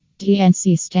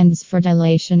DNC stands for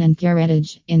dilation and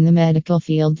curettage in the medical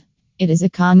field. It is a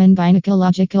common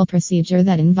gynecological procedure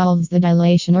that involves the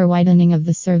dilation or widening of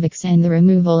the cervix and the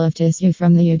removal of tissue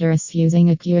from the uterus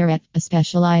using a curette, a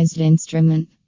specialized instrument.